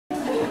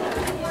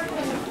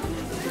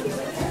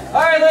All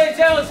right, ladies and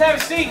gentlemen, let's have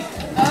a seat.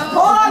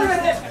 Hold on a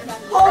minute.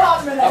 Hold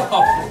on a minute.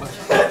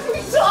 Can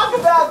we talk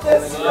about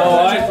this?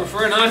 Oh, I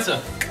prefer not to.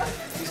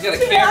 He's got a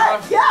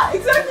camera. Yeah,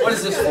 exactly. What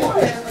is this for?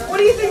 What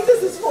do you think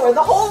this is for?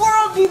 The whole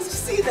world needs to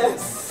see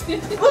this.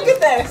 Look at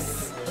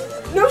this.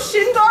 No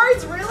shin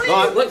guards, really?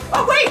 Look.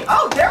 Oh wait.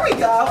 Oh, there we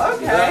go.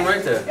 Okay. You got him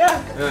right there.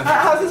 Yeah.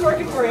 How's this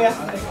working for you?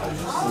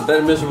 It's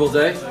been a miserable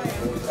day,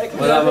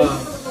 but I'm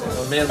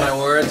a man of my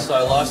word, so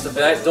I lost the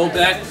bet. Don't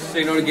bet.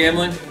 Say no to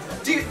gambling.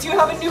 Do you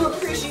have a new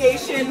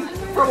appreciation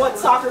for what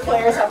soccer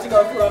players have to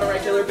go through on a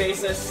regular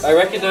basis? I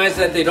recognize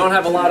that they don't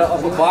have a lot of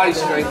upper body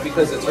strength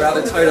because it's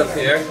rather tight up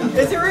here.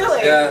 Is it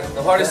really? Yeah.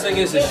 The hardest thing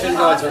is the shin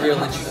guards are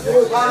really cheap.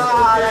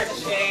 Ah, that's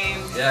a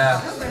shame.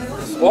 Yeah.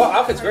 Well,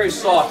 outfit's very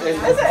soft. And,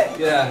 is it?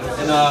 Yeah.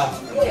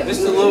 And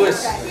Mr.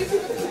 Lewis,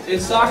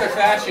 in soccer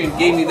fashion,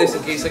 gave me this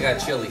in case I got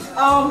chilly.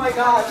 Oh my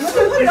God! You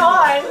can put it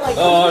on. Like,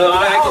 oh no,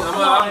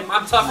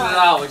 I'm toughing it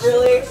out. Which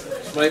really?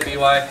 Might be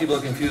why people are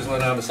confused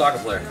when I'm a soccer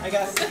player. I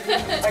guess.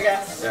 I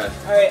guess. Yeah.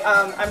 All right.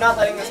 I'm not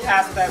letting this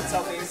pass without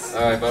selfies.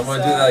 All right, but I'm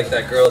gonna do that like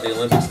that girl at the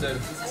Olympics did.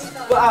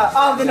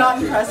 Oh, the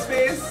not impressed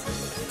phase.